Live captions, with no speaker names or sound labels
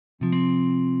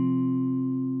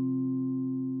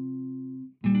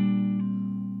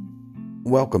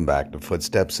Welcome back to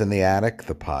Footsteps in the Attic,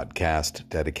 the podcast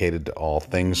dedicated to all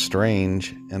things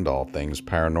strange and all things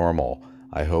paranormal.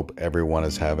 I hope everyone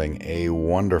is having a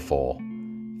wonderful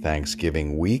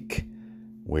Thanksgiving week.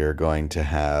 We're going to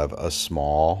have a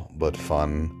small but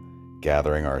fun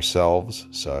gathering ourselves,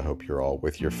 so I hope you're all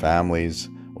with your families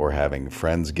or having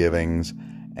Friendsgivings,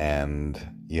 and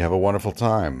you have a wonderful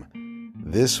time.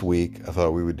 This week, I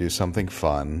thought we would do something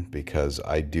fun because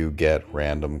I do get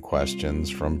random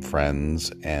questions from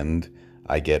friends and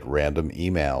I get random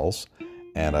emails,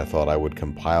 and I thought I would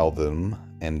compile them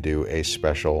and do a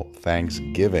special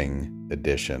Thanksgiving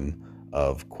edition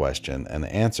of question and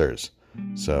answers.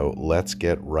 So let's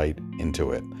get right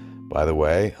into it. By the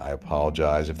way, I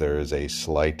apologize if there is a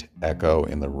slight echo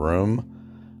in the room.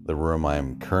 The room I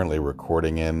am currently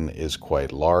recording in is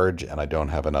quite large, and I don't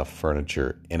have enough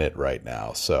furniture in it right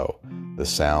now, so the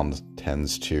sound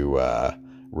tends to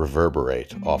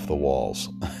reverberate off the walls.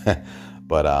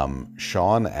 But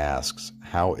Sean asks,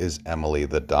 how is Emily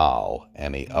the doll?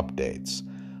 Any updates?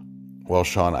 Well,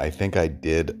 Sean, I think I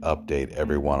did update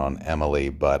everyone on Emily,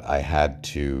 but I had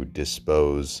to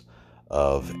dispose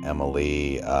of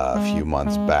Emily a few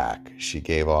months back. She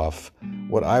gave off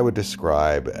what I would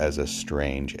describe as a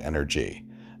strange energy.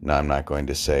 Now, I'm not going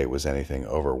to say it was anything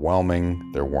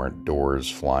overwhelming. There weren't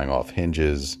doors flying off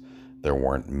hinges. There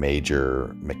weren't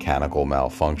major mechanical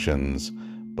malfunctions.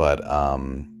 But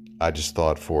I just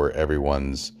thought for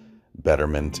everyone's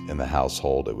betterment in the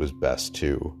household, it was best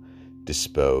to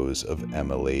dispose of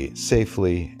Emily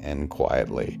safely and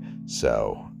quietly.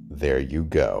 So there you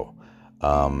go.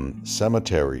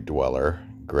 Cemetery Dweller,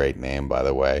 great name by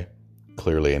the way,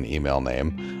 clearly an email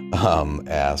name,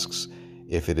 asks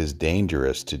if it is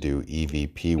dangerous to do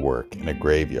EVP work in a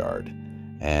graveyard.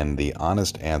 And the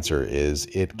honest answer is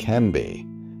it can be,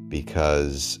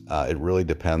 because it really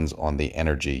depends on the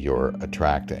energy you're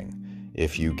attracting.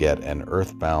 If you get an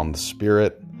earthbound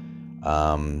spirit,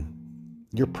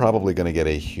 you're probably going to get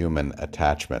a human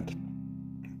attachment.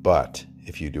 But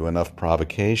if you do enough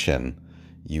provocation,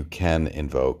 you can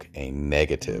invoke a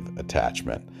negative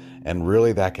attachment. And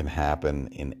really that can happen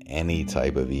in any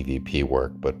type of EVP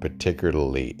work, but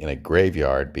particularly in a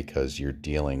graveyard, because you're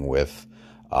dealing with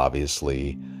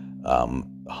obviously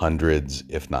hundreds,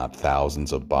 if not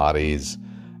thousands of bodies,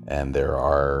 and there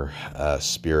are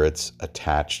spirits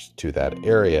attached to that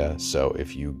area. So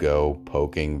if you go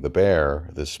poking the bear,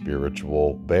 the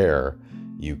spiritual bear,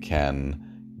 you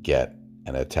can get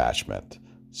an attachment.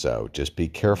 So just be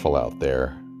careful out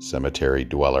there, Cemetery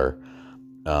Dweller.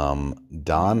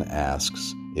 Don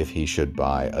asks if he should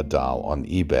buy a doll on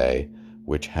eBay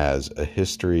which has a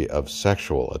history of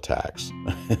sexual attacks.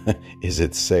 Is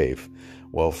it safe?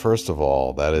 Well, first of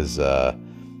all, that is a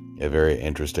very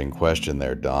interesting question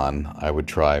there, Don. I would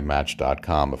try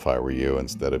Match.com if I were you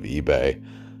instead of eBay.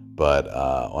 But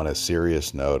on a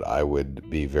serious note, I would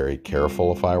be very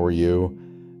careful if I were you.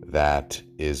 That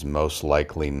is most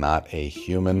likely not a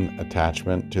human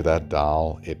attachment to that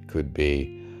doll. It could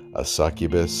be a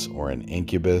succubus or an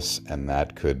incubus, and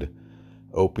that could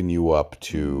open you up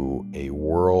to a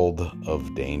world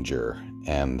of danger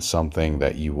and something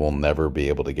that you will never be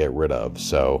able to get rid of.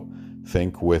 So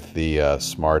think with the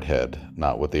smart head,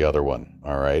 not with the other one,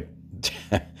 all right?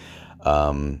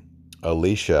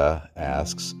 Alicia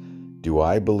asks, do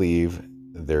I believe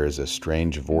there is a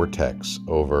strange vortex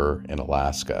over in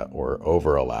Alaska or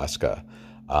over Alaska?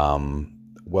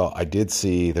 Well, I did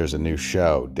see there's a new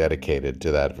show dedicated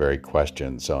to that very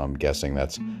question, so I'm guessing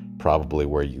that's probably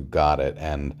where you got it.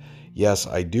 And yes,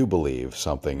 I do believe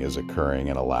something is occurring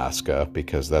in Alaska,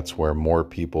 because that's where more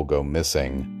people go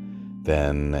missing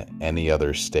than any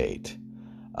other state.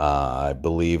 I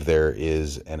believe there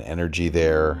is an energy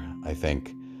there. I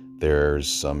think there's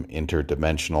some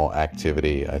interdimensional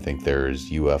activity. I think there's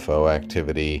UFO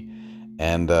activity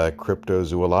and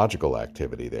cryptozoological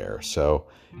activity there. So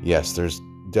yes, there's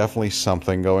definitely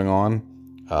something going on.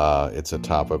 It's a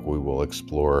topic we will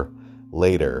explore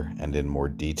later and in more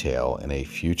detail in a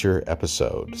future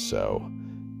episode. So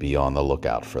be on the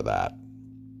lookout for that.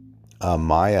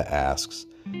 Maya asks,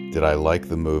 did I like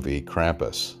the movie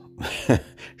Krampus?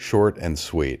 Short and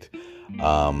sweet.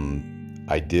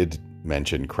 I did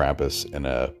mention Krampus in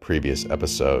a previous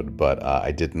episode, but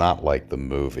I did not like the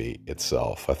movie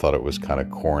itself. I thought it was kind of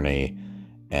corny,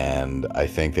 and I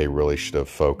think they really should have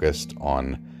focused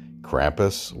on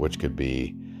Krampus, which could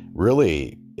be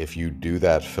really, if you do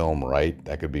that film right,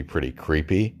 that could be pretty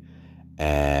creepy.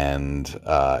 And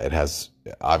it has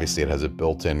a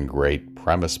built-in great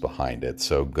premise behind it,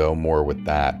 so go more with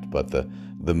that. But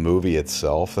the movie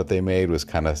itself that they made was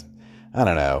kind of, I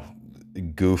don't know,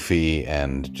 goofy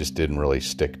and just didn't really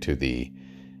stick to the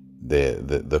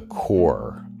the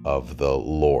core of the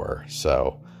lore.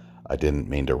 So I didn't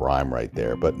mean to rhyme right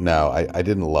there, but no, I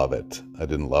didn't love it. I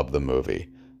didn't love the movie,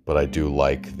 but I do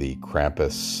like the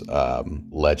Krampus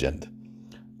legend.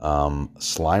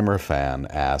 Slimer Fan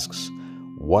asks,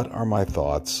 what are my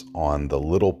thoughts on the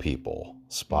little people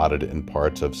spotted in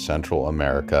parts of Central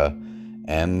America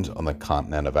and on the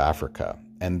continent of Africa?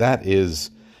 And that is,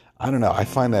 I don't know, I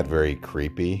find that very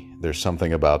creepy. There's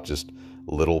something about just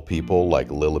little people,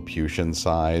 like Lilliputian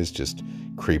size, just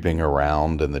creeping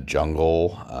around in the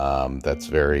jungle. That's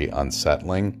very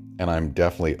unsettling. And I'm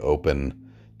definitely open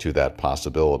to that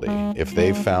possibility. If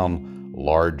they've found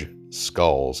large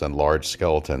skulls and large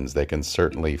skeletons, they can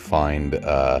certainly find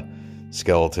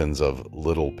skeletons of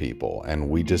little people, and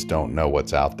we just don't know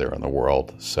what's out there in the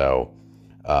world. So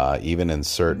even in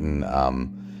certain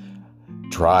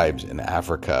tribes in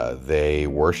Africa, they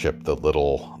worship the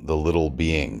little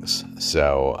beings.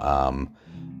 So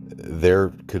there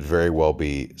could very well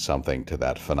be something to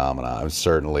that phenomena. I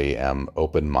certainly am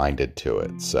open-minded to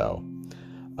it. So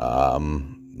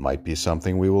might be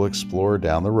something we will explore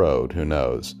down the road. Who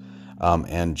knows?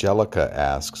 Angelica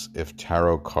asks if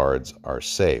tarot cards are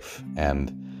safe.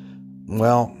 And,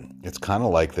 well, it's kind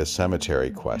of like the cemetery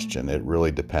question. It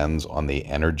really depends on the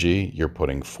energy you're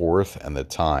putting forth and the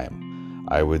time.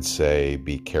 I would say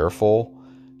be careful.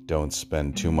 Don't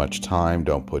spend too much time.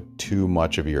 Don't put too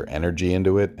much of your energy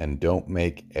into it. And don't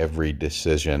make every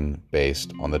decision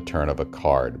based on the turn of a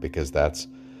card, because that's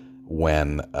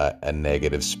when a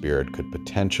negative spirit could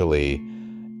potentially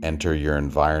enter your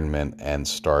environment and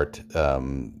start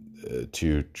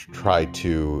to try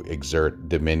to exert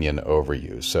dominion over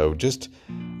you. So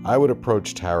I would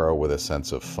approach tarot with a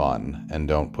sense of fun and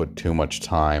don't put too much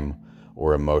time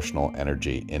or emotional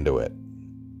energy into it.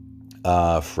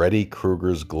 Freddy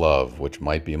Krueger's Glove, which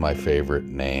might be my favorite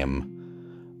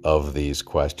name of these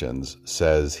questions,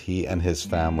 says he and his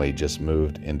family just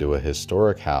moved into a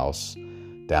historic house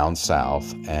down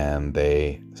south, and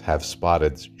they have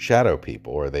spotted shadow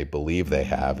people, or they believe they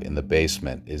have, in the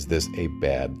basement. Is this a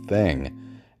bad thing?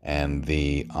 And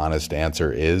the honest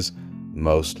answer is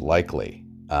most likely.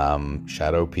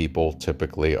 Shadow people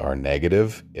typically are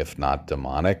negative, if not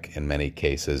demonic. In many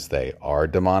cases, they are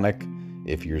demonic.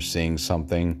 If you're seeing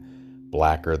something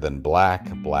blacker than black,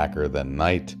 blacker than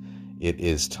night, it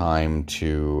is time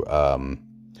to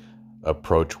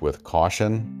approach with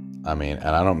caution. I mean,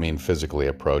 and I don't mean physically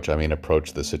approach, I mean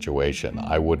approach the situation.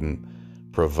 I wouldn't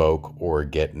provoke or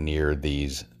get near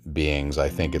these beings. I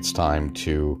think it's time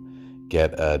to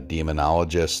get a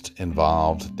demonologist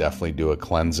involved, definitely do a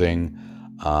cleansing.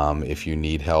 If you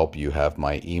need help, you have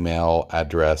my email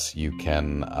address. You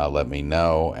can let me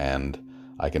know, and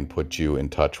I can put you in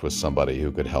touch with somebody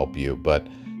who could help you. But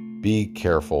be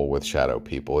careful with shadow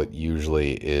people. It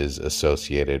usually is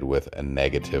associated with a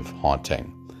negative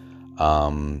haunting.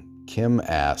 Kim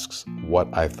asks what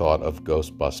I thought of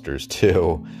Ghostbusters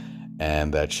 2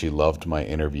 and that she loved my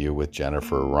interview with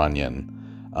Jennifer Runyon.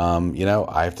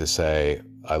 I have to say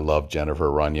I love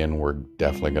Jennifer Runyon. We're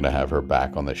definitely going to have her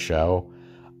back on the show.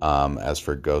 As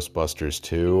for Ghostbusters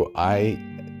 2, I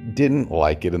didn't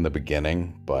like it in the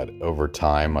beginning, but over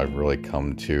time I've really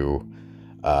come to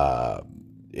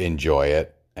enjoy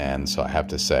it, and so I have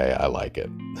to say I like it.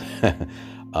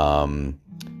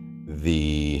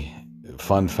 The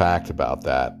fun fact about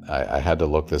that, I had to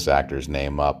look this actor's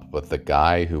name up, but the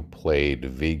guy who played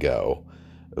Vigo,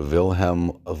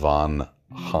 Wilhelm von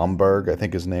Homburg, I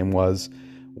think his name was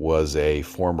a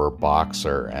former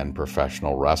boxer and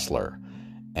professional wrestler.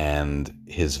 And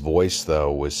his voice,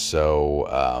 though, was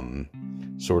so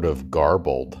sort of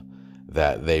garbled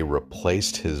that they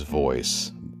replaced his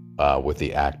voice with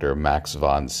the actor Max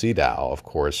von Sydow, of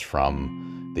course,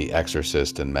 from The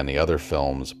Exorcist and many other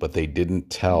films, but they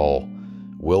didn't tell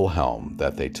Wilhelm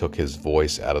that they took his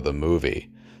voice out of the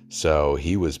movie. So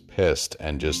he was pissed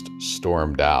and just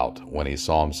stormed out when he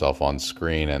saw himself on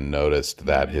screen and noticed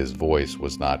that his voice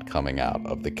was not coming out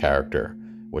of the character,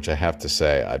 which I have to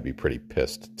say I'd be pretty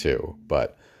pissed too,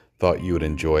 but thought you would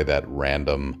enjoy that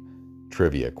random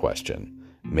trivia question.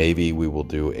 Maybe we will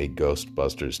do a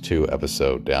Ghostbusters 2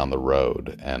 episode down the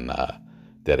road and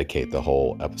dedicate the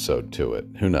whole episode to it.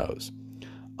 Who knows?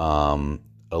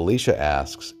 Alicia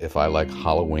asks if I like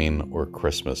Halloween or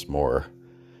Christmas more.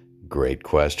 Great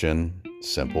question.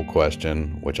 Simple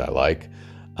question, which I like.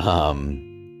 I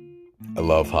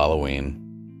love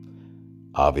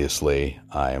Halloween. Obviously,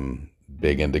 I'm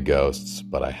big into ghosts,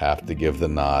 but I have to give the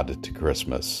nod to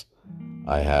Christmas.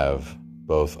 I have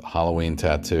both a Halloween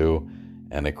tattoo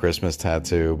and a Christmas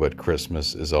tattoo, but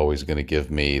Christmas is always going to give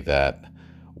me that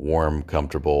warm,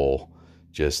 comfortable,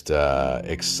 just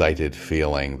excited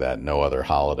feeling that no other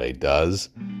holiday does.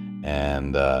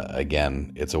 And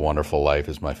again, It's a Wonderful Life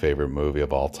is my favorite movie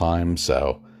of all time,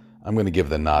 so I'm going to give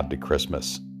the nod to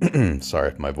Christmas. Sorry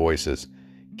if my voice is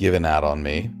giving out on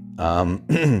me.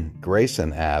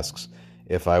 Grayson asks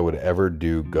if I would ever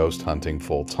do ghost hunting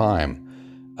full time.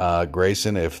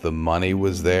 Grayson, if the money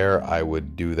was there, I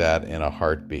would do that in a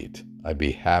heartbeat. I'd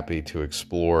be happy to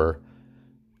explore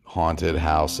haunted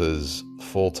houses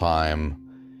full time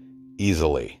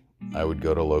easily. I would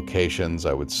go to locations.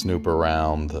 I would snoop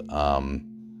around.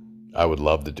 I would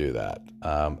love to do that.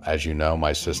 As you know,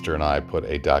 my sister and I put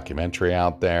a documentary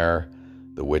out there,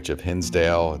 The Witch of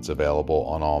Hinsdale. It's available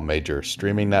on all major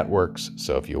streaming networks.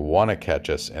 So if you want to catch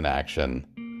us in action,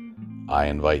 I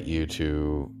invite you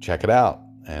to check it out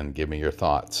and give me your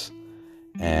thoughts.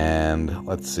 And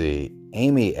let's see.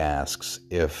 Amy asks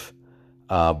if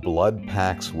blood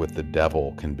pacts with the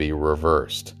devil can be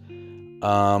reversed.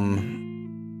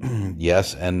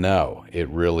 Yes and no. It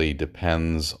really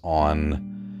depends on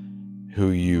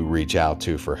who you reach out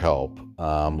to for help.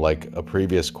 Like a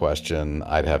previous question,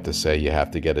 I'd have to say you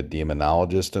have to get a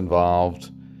demonologist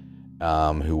involved,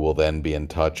 who will then be in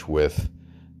touch with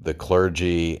the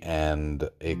clergy, and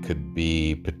it could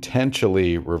be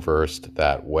potentially reversed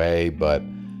that way, but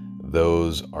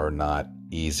those are not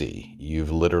easy.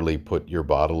 You've literally put your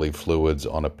bodily fluids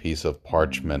on a piece of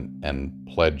parchment and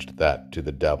pledged that to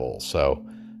the devil. So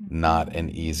not an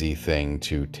easy thing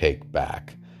to take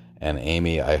back. And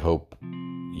Amy, I hope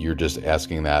you're just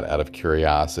asking that out of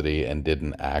curiosity and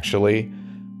didn't actually.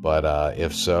 But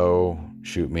if so,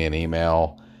 shoot me an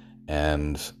email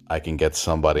and I can get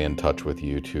somebody in touch with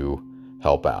you to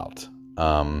help out.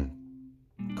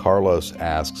 Carlos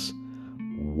asks,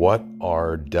 what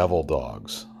are devil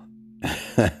dogs?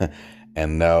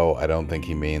 And no, I don't think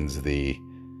he means the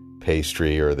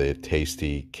pastry or the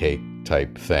tasty cake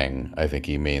type thing. I think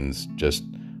he means just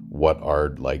what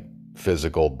are like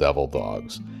physical devil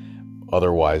dogs,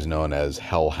 otherwise known as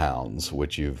hellhounds,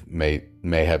 which you may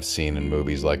have seen in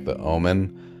movies like The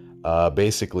Omen.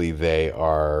 Basically, they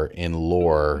are in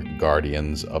lore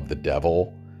guardians of the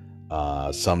devil.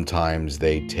 Sometimes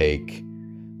they take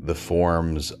the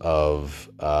forms of,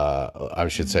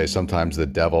 sometimes the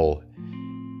devil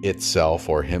itself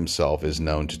or himself is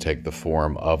known to take the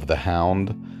form of the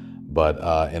hound.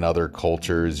 But in other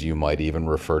cultures, you might even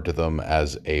refer to them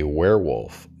as a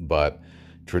werewolf. But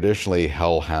traditionally,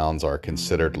 hellhounds are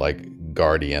considered like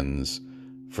guardians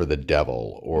for the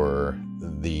devil or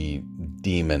the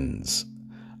demons.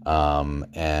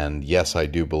 And yes, I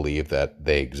do believe that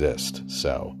they exist.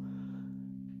 So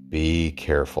be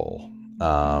careful.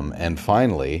 And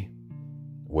finally,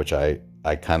 which I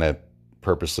kind of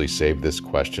purposely saved this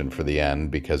question for the end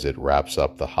because it wraps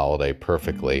up the holiday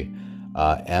perfectly.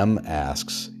 M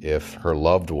asks if her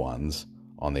loved ones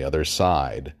on the other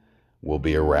side will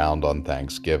be around on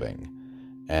Thanksgiving.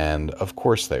 And of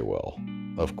course they will.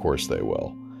 Of course they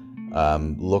will.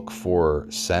 Look for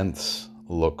scents.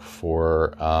 Look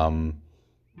for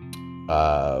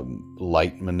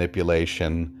light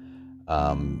manipulation,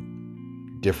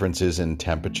 differences in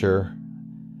temperature.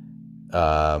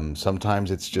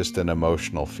 Sometimes it's just an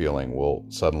emotional feeling will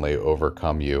suddenly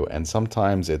overcome you, and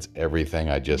sometimes it's everything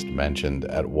I just mentioned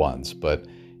at once. But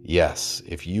yes,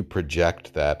 if you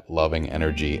project that loving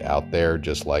energy out there,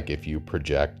 just like if you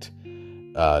project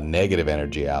negative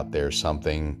energy out there,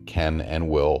 something can and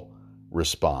will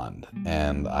respond.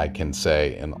 And I can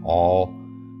say in all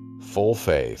full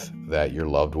faith that your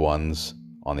loved ones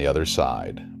on the other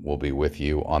side will be with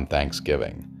you on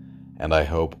Thanksgiving. And I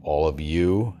hope all of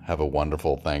you have a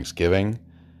wonderful Thanksgiving.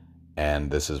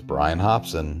 And this is Brian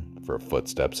Hobson for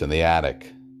Footsteps in the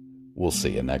Attic. We'll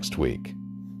see you next week.